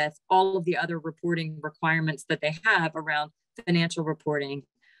deal with all of the other reporting requirements that they have around financial reporting.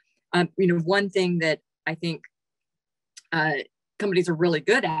 One thing that I think companies are really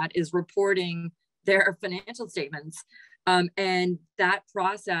good at is reporting their financial statements, and that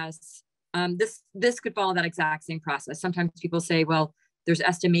process. This could follow that exact same process. Sometimes people say, well, there's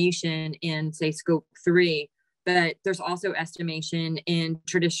estimation in, say, scope 3, but there's also estimation in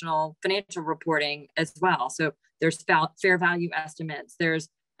traditional financial reporting as well. So there's fair value estimates, there's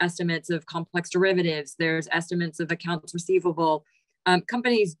estimates of complex derivatives, there's estimates of accounts receivable.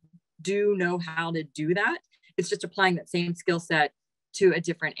 Companies do know how to do that. It's just applying that same skill set to a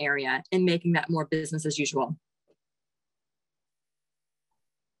different area and making that more business as usual.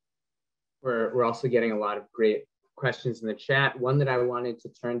 We're also getting a lot of great questions in the chat. One that I wanted to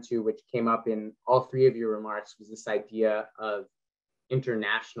turn to, which came up in all three of your remarks, was this idea of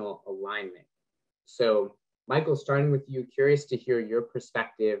international alignment. So Michael, starting with you, curious to hear your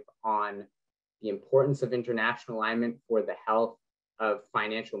perspective on the importance of international alignment for the health of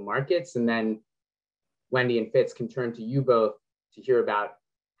financial markets. And then Wendy and Fitz can turn to you both to hear about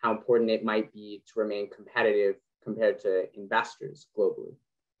how important it might be to remain competitive compared to investors globally.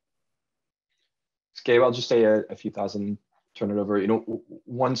 Gabe, I'll just say a few thousand, turn it over.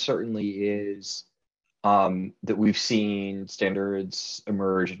 One certainly is that we've seen standards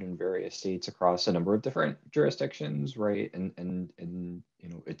emerge in various states across a number of different jurisdictions, right? And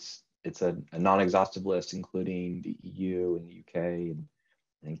it's a non-exhaustive list, including the EU and the UK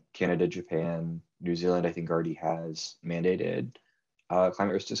I think Canada, Japan, New Zealand, I think already has mandated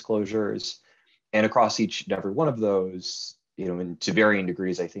climate risk disclosures. And across each and every one of those, and to varying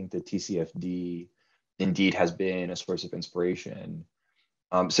degrees, I think the TCFD indeed has been a source of inspiration.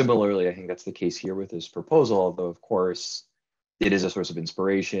 Similarly, I think that's the case here with this proposal, although of course it is a source of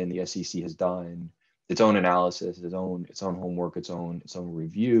inspiration. The SEC has done its own analysis, its own homework, its own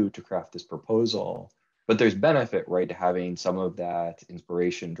review to craft this proposal. But there's benefit, right, to having some of that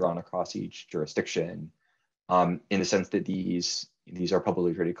inspiration drawn across each jurisdiction, in the sense that these are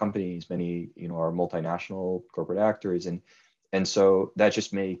publicly traded companies. Many, are multinational corporate actors, and so that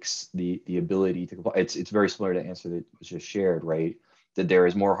just makes the ability to comply. It's very similar to the answer that was just shared, right? That there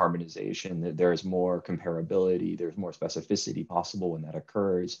is more harmonization, that there is more comparability, there's more specificity possible when that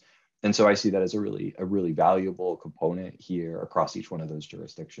occurs. And so I see that as a really valuable component here across each one of those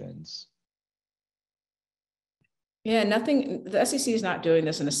jurisdictions. Yeah, the SEC is not doing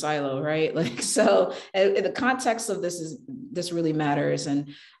this in a silo, right? So in the context of this really matters. And,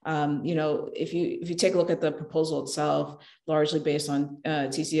 if you take a look at the proposal itself, largely based on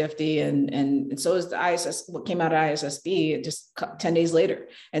TCFD and so is the ISS, what came out of ISSB just 10 days later.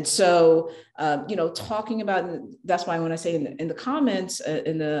 And so, talking about, that's why when I say in the comments,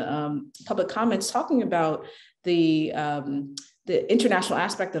 in the public comments, talking about the international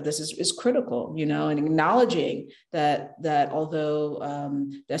aspect of this is critical, and acknowledging that although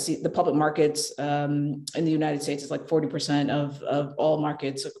the public markets in the United States is like 40% of all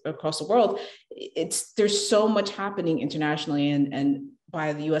markets across the world, there's so much happening internationally, and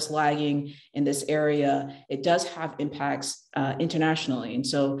by the US lagging in this area, it does have impacts internationally. And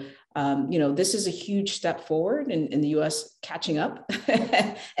so, this is a huge step forward in the US catching up,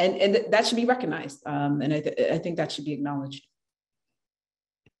 and that should be recognized. And I think that should be acknowledged.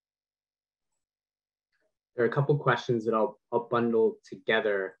 There are a couple questions that I'll bundle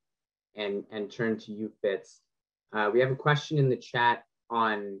together and turn to you, Fitz. We have a question in the chat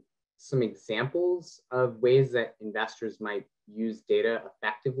on some examples of ways that investors might use data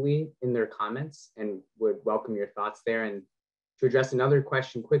effectively in their comments, and would welcome your thoughts there. And to address another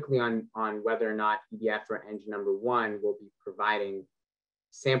question quickly on whether or not EDF or engine number one will be providing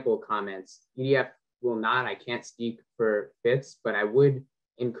sample comments. EDF will not. I can't speak for Fitz, but I would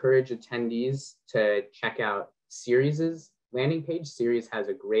encourage attendees to check out Ceres's landing page. Ceres has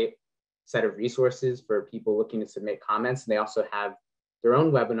a great set of resources for people looking to submit comments. They also have their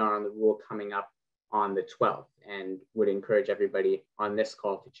own webinar on the rule coming up on the 12th, and would encourage everybody on this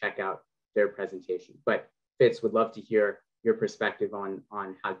call to check out their presentation. But Fitz, would love to hear your perspective on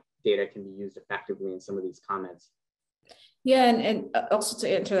how data can be used effectively in some of these comments. Yeah, and also to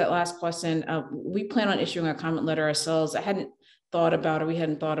answer that last question, we plan on issuing a comment letter ourselves. We hadn't thought about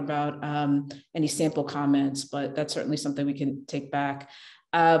any sample comments, but that's certainly something we can take back.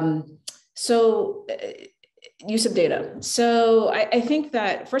 So use of data. So I think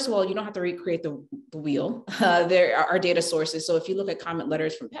that, first of all, you don't have to recreate the wheel. There are data sources. So if you look at comment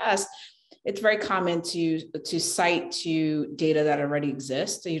letters from past, it's very common to cite to data that already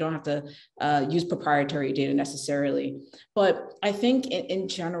exists. So you don't have to use proprietary data necessarily. But I think in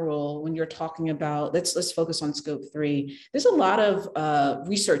general, when you're talking about, let's focus on scope 3, there's a lot of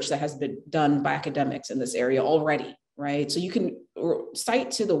research that has been done by academics in this area already, right? So you can cite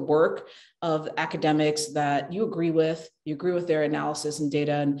to the work of academics that you agree with their analysis and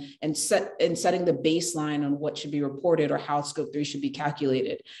data, and setting the baseline on what should be reported or how scope 3 should be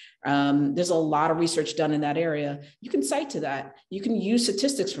calculated. There's a lot of research done in that area. You can cite to that. You can use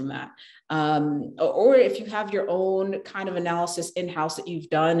statistics from that. Or if you have your own kind of analysis in-house that you've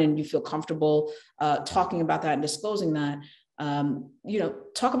done and you feel comfortable talking about that and disclosing that,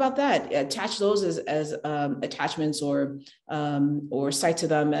 talk about that. Attach those as attachments, or cite to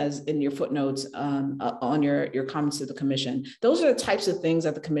them as in your footnotes on your comments to the commission. Those are the types of things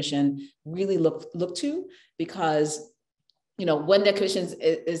that the commission really look to, because when the commission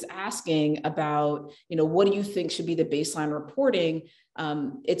is asking about, what do you think should be the baseline reporting,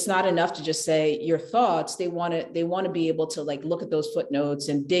 it's not enough to just say your thoughts. They want to be able to look at those footnotes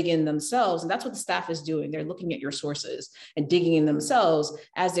and dig in themselves. And that's what the staff is doing. They're looking at your sources and digging in themselves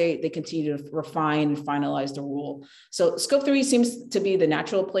as they continue to refine and finalize the rule. So scope 3 seems to be the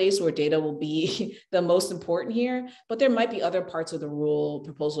natural place where data will be the most important here, but there might be other parts of the rule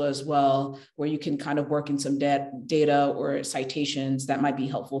proposal as well, where you can kind of work in some data or citations that might be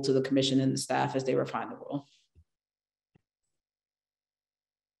helpful to the commission and the staff as they refine the rule.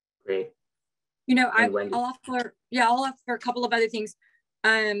 Great. I'll offer a couple of other things.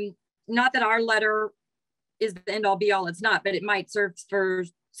 Not that our letter is the end all be all, it's not, but it might serve for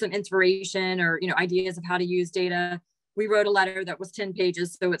some inspiration or, ideas of how to use data. we wrote a letter that was 10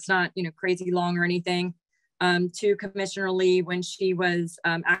 pages, so it's not, you know, crazy long or anything, to Commissioner Lee when she was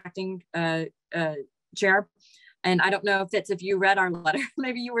acting chair. And I don't know, Fitz, if you read our letter,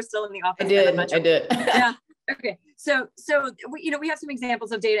 maybe you were still in the office. I did. Yeah. Okay. So we, you know, we have some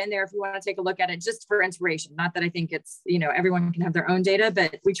examples of data in there if you want to take a look at it, just for inspiration. Not that I think it's, you know, everyone can have their own data,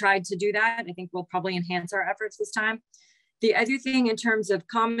 but we tried to do that. I think we'll probably enhance our efforts this time. The other thing in terms of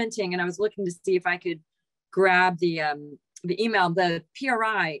commenting, and I was looking to see if I could grab the email, the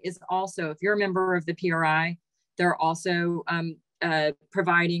PRI is also, if you're a member of the PRI, they're also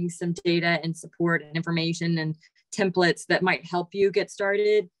providing some data and support and information and templates that might help you get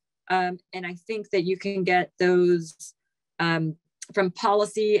started. And I think that you can get those from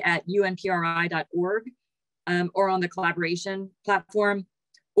policy@unpri.org or on the collaboration platform,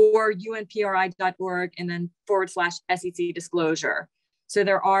 or unpri.org and then /SEC disclosure. So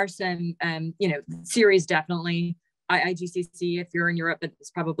there are some, you know, series definitely, IIGCC if you're in Europe, but it's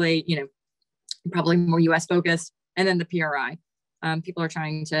probably, you know, probably more US focused, and then the PRI. People are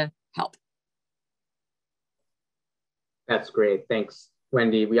trying to help. That's great. Thanks,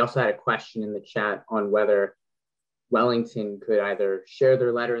 Wendy. We also had a question in the chat on whether Wellington could either share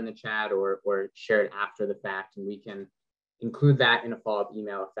their letter in the chat or share it after the fact, and we can include that in a follow-up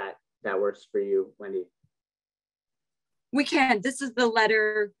email if that works for you, Wendy. We can. This is the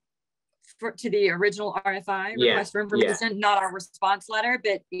letter to the original RFI request for information, not our response letter,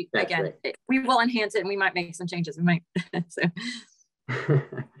 but again, we will enhance it and we might make some changes. We might. So.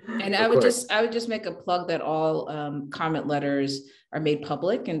 And I would just make a plug that all comment letters are made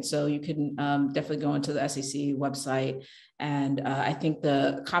public, and so you can definitely go into the SEC website. And I think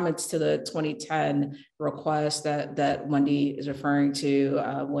the comments to the 2010 request that Wendy is referring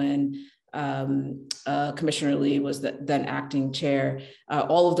to when Commissioner Lee was then acting chair,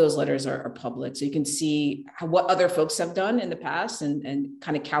 all of those letters are public, so you can see what other folks have done in the past and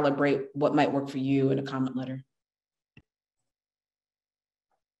kind of calibrate what might work for you in a comment letter.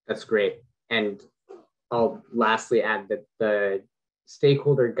 That's great. And I'll lastly add that the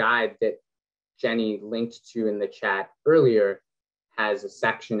stakeholder guide that Jenny linked to in the chat earlier has a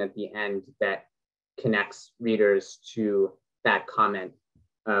section at the end that connects readers to that comment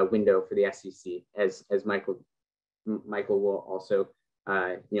window for the SEC, as Michael will also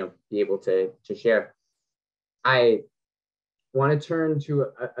be able to share. I want to turn to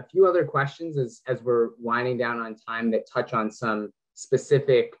a few other questions as we're winding down on time that touch on some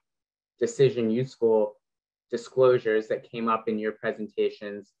specific decision useful disclosures that came up in your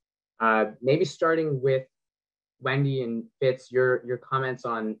presentations. Maybe starting with Wendy and Fitz, your comments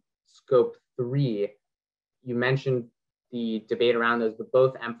on scope 3. You mentioned the debate around those, but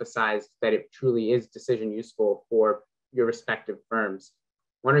both emphasized that it truly is decision useful for your respective firms.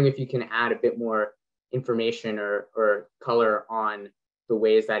 Wondering if you can add a bit more information or color on the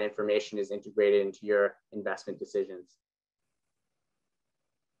ways that information is integrated into your investment decisions.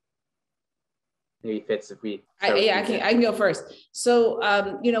 Maybe Fitz, if we I can go first. So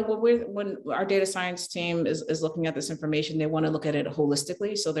when our data science team is looking at this information, they want to look at it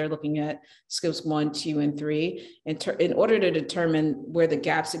holistically. So they're looking at scopes 1, 2, and 3 in order to determine where the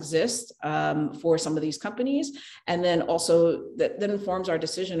gaps exist for some of these companies, and then also that informs our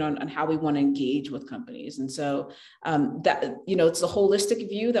decision on how we want to engage with companies. And so it's a holistic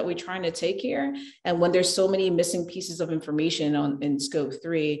view that we're trying to take here. And when there's so many missing pieces of information in scope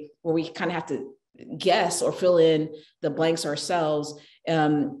 3, where we kind of have to guess or fill in the blanks ourselves,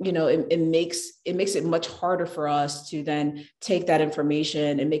 it makes it much harder for us to then take that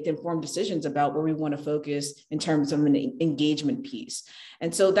information and make informed decisions about where we want to focus in terms of an engagement piece.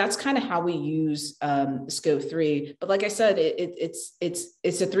 And so that's kind of how we use scope 3. But like I said,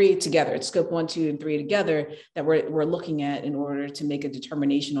 it's a 3 together. It's scope 1, 2, and 3 together that we're looking at in order to make a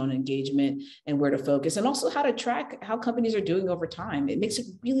determination on engagement and where to focus, and also how to track how companies are doing over time. It makes it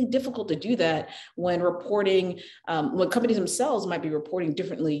really difficult to do that when reporting, when companies themselves might be reporting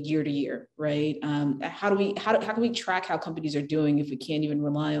differently year to year, right? How can we track how companies are doing if we can't even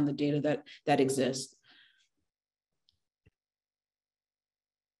rely on the data that exists?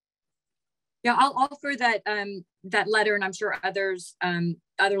 Yeah, I'll offer that that letter, and I'm sure other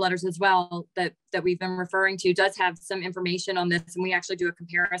letters as well that we've been referring to does have some information on this, and we actually do a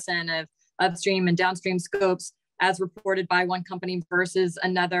comparison of upstream and downstream scopes as reported by one company versus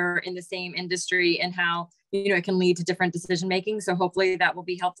another in the same industry, and how it can lead to different decision making. So hopefully that will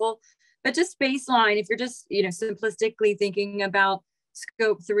be helpful. But just baseline, if you're just simplistically thinking about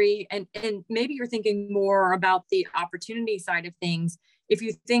scope 3, and maybe you're thinking more about the opportunity side of things. If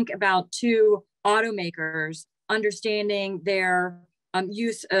you think about 2 automakers understanding their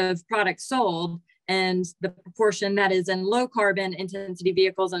use of products sold and the proportion that is in low carbon intensity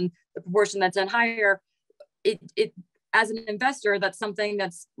vehicles and the proportion that's in higher, it as an investor, that's something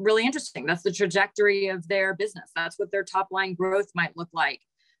that's really interesting. That's the trajectory of their business. That's what their top line growth might look like.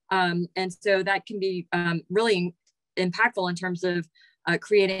 And so that can be really impactful in terms of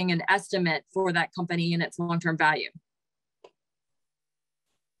creating an estimate for that company and its long-term value.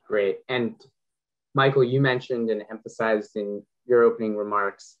 Great. And Michael, you mentioned and emphasized in your opening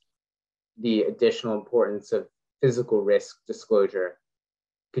remarks the additional importance of physical risk disclosure.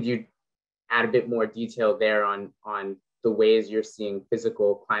 Could you add a bit more detail there on the ways you're seeing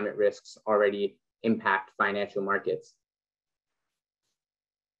physical climate risks already impact financial markets?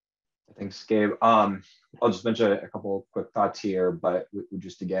 Thanks, Gabe. I'll just mention a couple of quick thoughts here, but we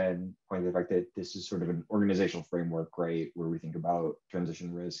just again point to the fact that this is sort of an organizational framework, right, where we think about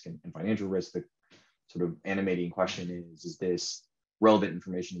transition risk and financial risk. The sort of animating question is this relevant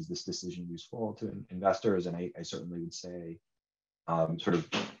information? Is this decision useful to investors? And I certainly would say sort of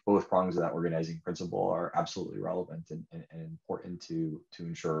both prongs of that organizing principle are absolutely relevant and important to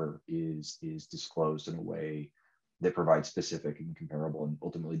ensure is disclosed in a way that provides specific and comparable and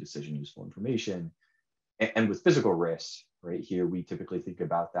ultimately decision useful information. And with physical risks, right, here we typically think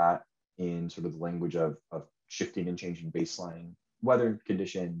about that in sort of the language of shifting and changing baseline weather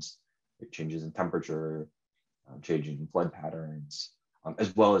conditions, changes in temperature, changes in flood patterns,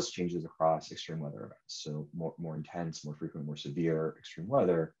 as well as changes across extreme weather events. So more intense, more frequent, more severe extreme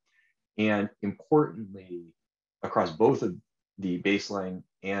weather. And importantly, across both of the baseline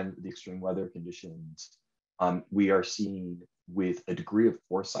and the extreme weather conditions, we are seeing with a degree of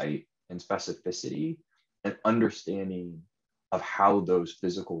foresight and specificity an understanding of how those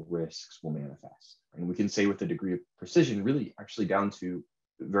physical risks will manifest. And we can say with a degree of precision, really actually down to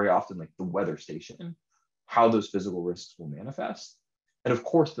very often like the weather station, how those physical risks will manifest. And of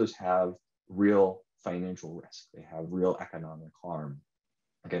course, those have real financial risk. They have real economic harm.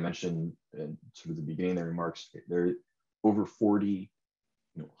 Like I mentioned in sort of the beginning of the remarks, there are over 40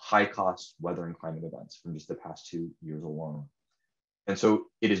 high cost weather and climate events from just the past 2 years alone. And so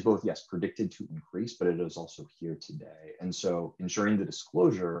it is both, yes, predicted to increase, but it is also here today. And so ensuring the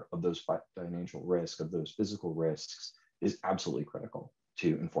disclosure of those financial risks, of those physical risks, is absolutely critical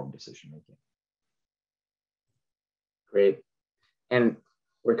to informed decision making. Great. And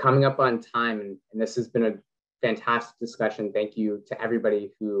we're coming up on time, and this has been a fantastic discussion. Thank you to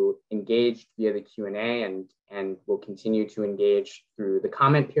everybody who engaged via the Q&A and will continue to engage through the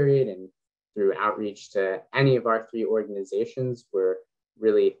comment period and through outreach to any of our 3 organizations. We're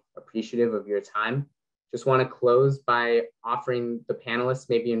really appreciative of your time. Just want to close by offering the panelists,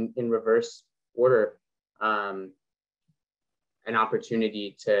 maybe in reverse order, an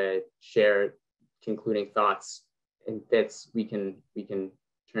opportunity to share concluding thoughts. And Fitz, we can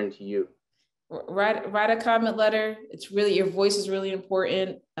turn to you. Write a comment letter. It's really, your voice is really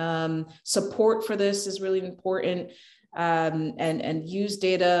important. Support for this is really important. And use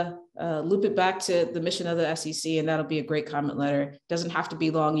data, loop it back to the mission of the SEC, and that'll be a great comment letter. It doesn't have to be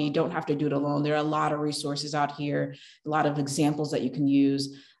long. You don't have to do it alone. There are a lot of resources out here, a lot of examples that you can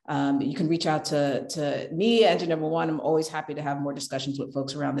use. You can reach out to me, Engine Number One. I'm always happy to have more discussions with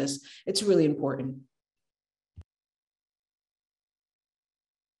folks around this. It's really important.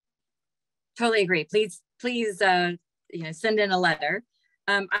 Totally agree. Please, send in a letter.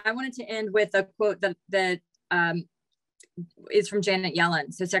 I wanted to end with a quote that is from Janet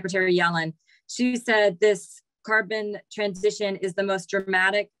Yellen. So Secretary Yellen, she said, "This carbon transition is the most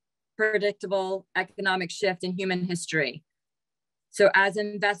dramatic, predictable economic shift in human history." So as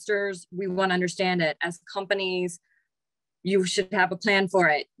investors, we want to understand it. As companies, you should have a plan for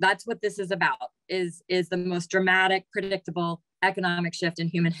it. That's what this is about, is the most dramatic, predictable economic shift in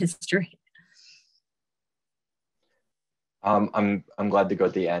human history. I'm glad to go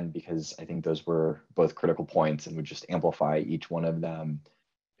at the end because I think those were both critical points and would just amplify each one of them.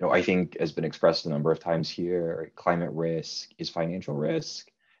 I think has been expressed a number of times here, climate risk is financial risk,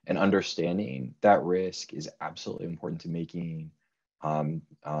 and understanding that risk is absolutely important to making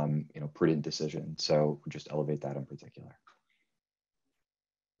prudent decisions. So we just elevate that in particular.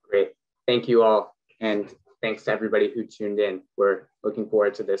 Great. Thank you all. And thanks to everybody who tuned in. We're looking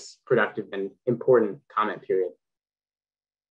forward to this productive and important comment period.